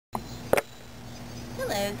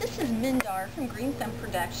Hello, this is Mindar from Green Thumb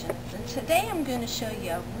Productions, and today I'm going to show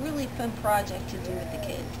you a really fun project to do with the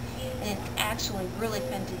kids. And it's actually really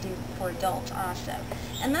fun to do for adults also.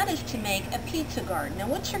 And that is to make a pizza garden. Now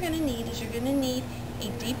what you're going to need is you're going to need a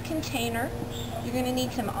deep container, you're going to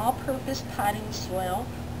need some all-purpose potting soil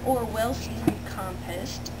or well-seasoned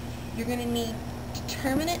compost, you're going to need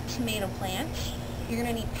determinate tomato plants, you're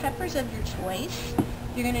going to need peppers of your choice,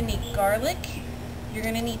 you're going to need garlic, you're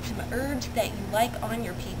going to need some herbs that you like on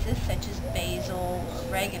your pizzas, such as basil,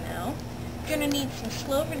 oregano. You're going to need some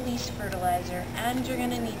slow-release fertilizer, and you're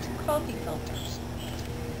going to need some coffee filters.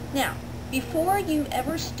 Now, before you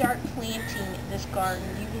ever start planting this garden,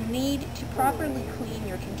 you will need to properly clean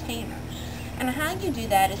your container. And how you do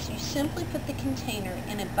that is you simply put the container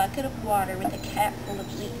in a bucket of water with a cap full of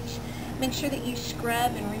bleach. Make sure that you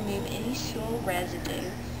scrub and remove any soil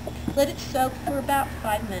residue. Let it soak for about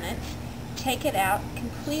 5 minutes. Take it out,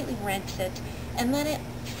 completely rinse it, and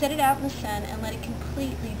set it out in the sun and let it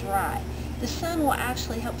completely dry. The sun will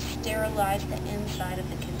actually help sterilize the inside of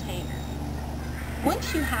the container.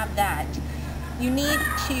 Once you have that, you need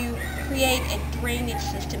to create a drainage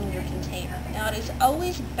system in your container. Now it is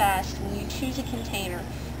always best when you choose a container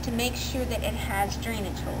to make sure that it has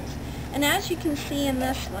drainage holes. And as you can see in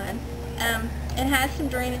this one, it has some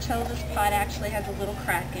drainage holes. This pot actually has a little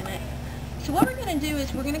crack in it. So what we're going to do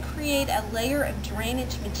is we're going to create a layer of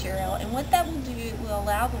drainage material, and what that will do, it will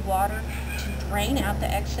allow the water to drain out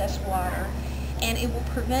the excess water, and it will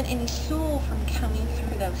prevent any soil from coming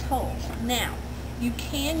through those holes. Now, you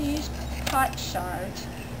can use pot shards,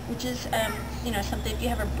 which is something, if you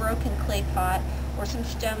have a broken clay pot or some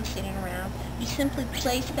stone sitting around, you simply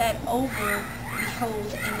place that over the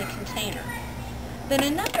holes in the container. Then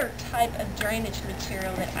another type of drainage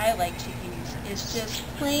material that I like to use is just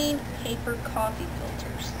plain paper coffee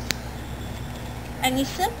filters. And you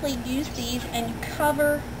simply use these and you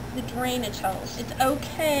cover the drainage holes. It's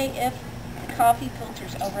okay if the coffee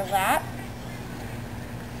filters overlap.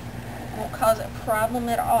 It won't cause a problem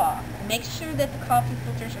at all. Make sure that the coffee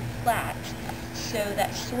filters are flat so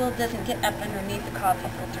that soil doesn't get up underneath the coffee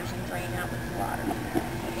filters and drain out with the water.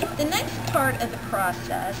 The next part of the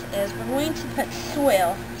process is we're going to put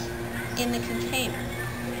soil in the container.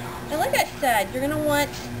 Now like I said, you're going to want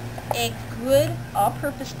a good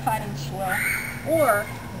all-purpose potting soil or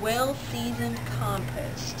well-seasoned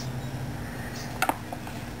compost.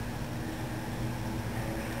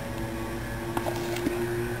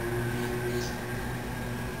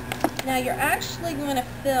 Now you're actually going to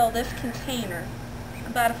fill this container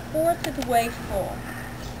about 1/4 of the way full.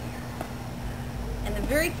 And the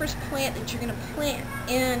very first plant that you're going to plant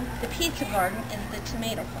in the pizza garden is the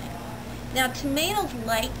tomato plant. Now tomatoes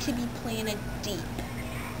like to be planted deep,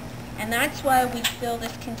 and that's why we fill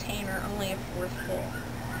this container only 1/4 full.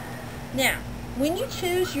 Now, when you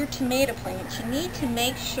choose your tomato plants, you need to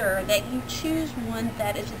make sure that you choose one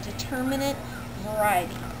that is a determinate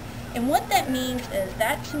variety. And what that means is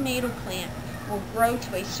that tomato plant will grow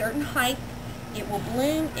to a certain height, it will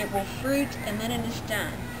bloom, it will fruit, and then it is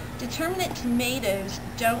done. Determinate tomatoes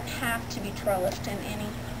don't have to be trellised in any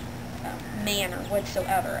manner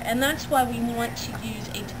whatsoever, and that's why we want to use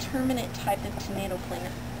a determinate type of tomato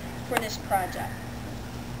plant for this project.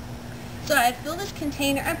 So I fill this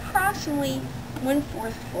container approximately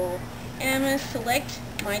 1/4 full, and I'm going to select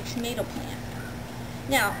my tomato plant.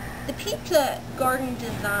 Now, the pizza garden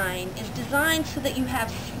design is designed so that you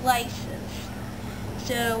have slices.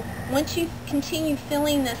 So once you continue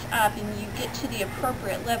filling this up and you get to the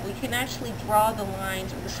appropriate level, you can actually draw the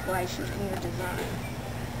lines or the slices in your design.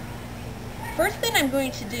 First thing I'm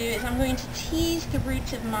going to do is I'm going to tease the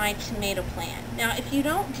roots of my tomato plant. Now if you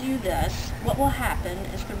don't do this, what will happen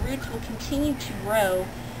is the roots will continue to grow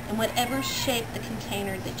in whatever shape the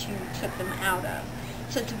container that you took them out of.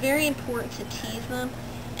 So it's very important to tease them,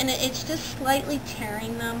 and it's just slightly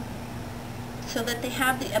tearing them so that they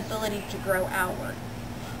have the ability to grow outward.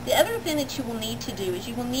 The other thing that you will need to do is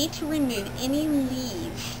you will need to remove any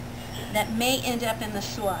leaves that may end up in the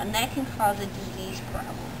soil, and that can cause a disease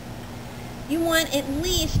problem. You want at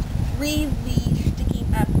least 3 leaves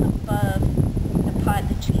sticking up above the pot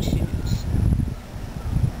that you choose.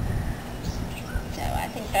 So I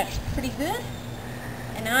think that's pretty good.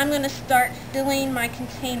 And now I'm going to start filling my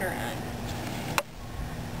container in.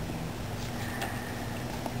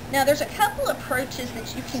 Now there's a couple approaches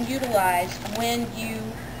that you can utilize when you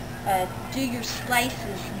do your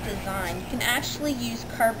slices design. You can actually use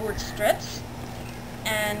cardboard strips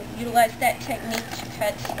and utilize that technique to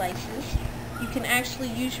cut slices. You can actually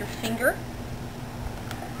use your finger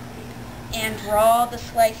and draw the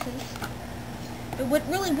slices. But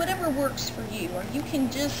whatever works for you, or you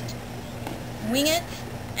can just wing it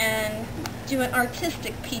and do an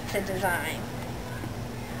artistic pizza design.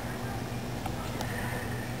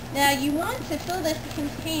 Now you want to fill this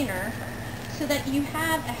container so that you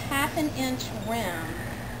have a 1/2 inch rim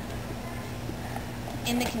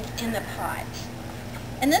in the pot.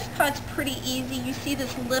 And this pot's pretty easy. You see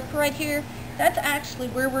this lip right here? That's actually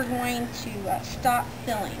where we're going to stop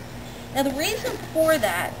filling. Now the reason for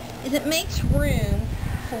that is it makes room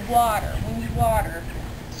for water when you water,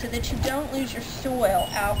 so that you don't lose your soil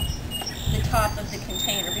out the top of the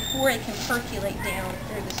container before it can percolate down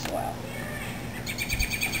through the soil.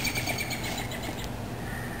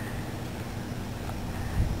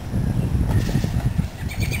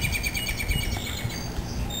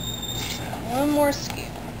 One more scoop.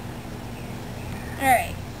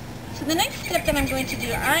 Alright, so the next step that I'm going to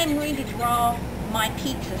do, I'm going to draw my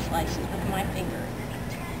pizza slices with my finger.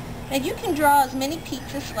 Now you can draw as many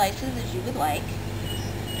pizza slices as you would like.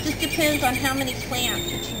 Just depends on how many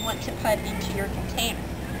plants that you want to put into your container.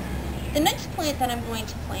 The next plant that I'm going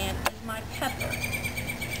to plant is my pepper.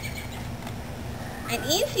 An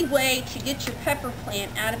easy way to get your pepper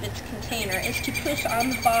plant out of its container is to push on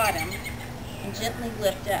the bottom and gently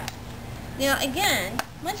lift up. Now again,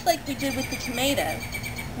 much like we did with the tomato,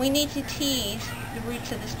 we need to tease the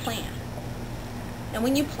roots of this plant. Now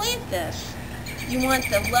when you plant this, you want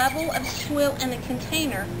the level of soil in the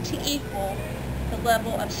container to equal the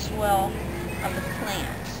level of soil of the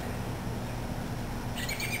plant.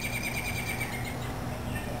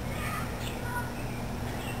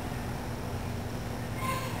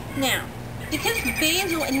 Now, because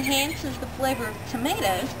basil enhances the flavor of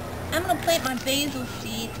tomatoes, I'm going to plant my basil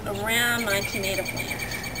seeds around my tomato plants.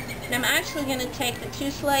 And I'm actually going to take the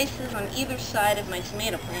 2 slices on either side of my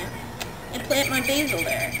tomato plant and plant my basil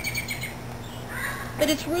there. But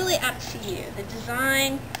it's really up to you. The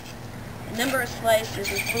design, the number of slices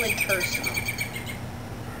is really personal.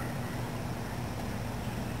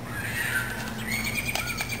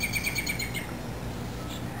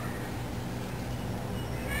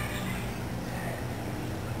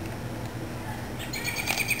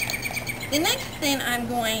 The next thing I'm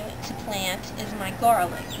going to plant is my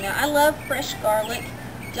garlic. Now I love fresh garlic.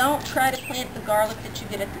 Don't try to plant the garlic that you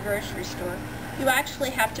get at the grocery store. You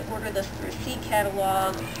actually have to order this through a seed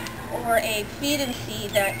catalog or a feed and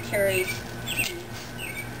seed that carries seeds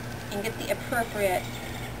and get the appropriate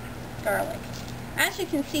garlic. As you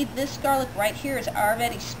can see, this garlic right here is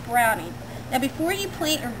already sprouting. Now before you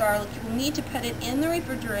plant your garlic, you will need to put it in the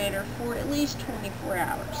refrigerator for at least 24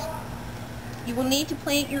 hours. You will need to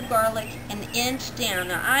plant your garlic an inch down.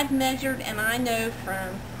 Now I've measured and I know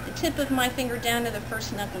from the tip of my finger down to the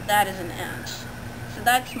first knuckle that is an inch. So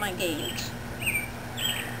that's my gauge.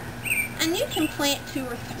 And you can plant 2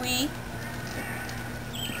 or 3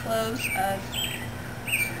 cloves of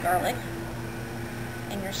garlic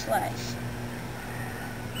in your slice.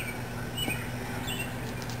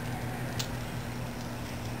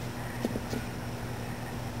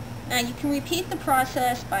 Now you can repeat the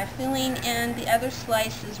process by filling in the other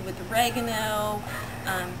slices with oregano,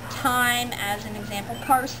 thyme, as an example,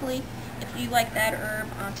 parsley, if you like that herb,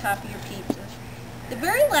 on top of your pizzas. The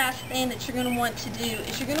very last thing that you're going to want to do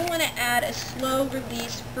is you're going to want to add a slow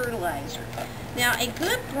release fertilizer. Now a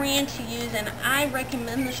good brand to use, and I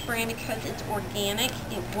recommend this brand because it's organic,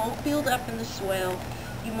 it won't build up in the soil,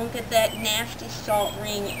 you won't get that nasty salt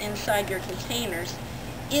ring inside your containers,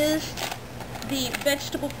 is the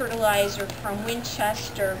vegetable fertilizer from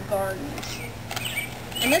Winchester Gardens.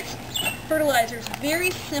 And this fertilizer is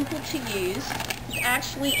very simple to use. It's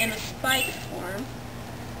actually in a spike form.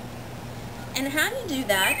 And how you do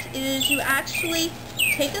that is you actually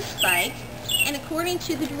take a spike, and according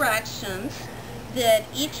to the directions that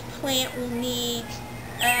each plant will need,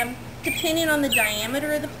 depending on the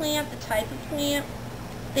diameter of the plant, the type of plant,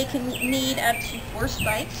 they can need up to 4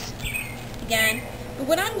 spikes. Again, but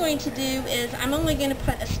what I'm going to do is I'm only going to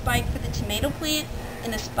put a spike for the tomato plant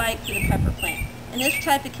and a spike for the pepper plant. In this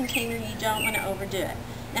type of container, you don't want to overdo it.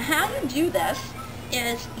 Now how you do this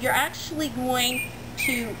is you're actually going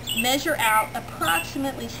to measure out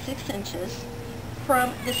approximately 6 inches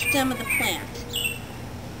from the stem of the plant.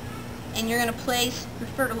 And you're going to place your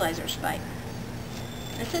fertilizer spike.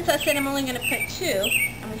 And since I said I'm only going to put 2,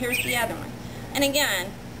 and here's the other one. And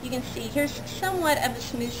again, you can see here's somewhat of a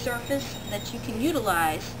smooth surface that you can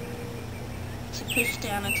utilize to push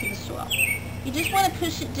down into the soil. You just want to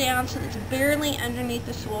push it down so that it's barely underneath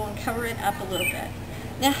the soil and cover it up a little bit.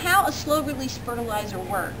 Now how a slow release fertilizer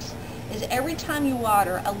works is every time you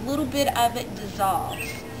water, a little bit of it dissolves.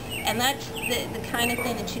 And that's the kind of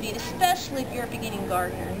thing that you need, especially if you're a beginning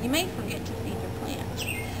gardener. You may forget to feed your plants.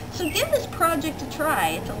 So give this project a try.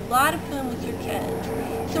 It's a lot of fun with your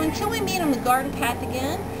kids. So until we meet on the garden path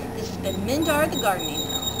again, this has been Mindar the Gardening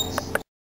Gnome.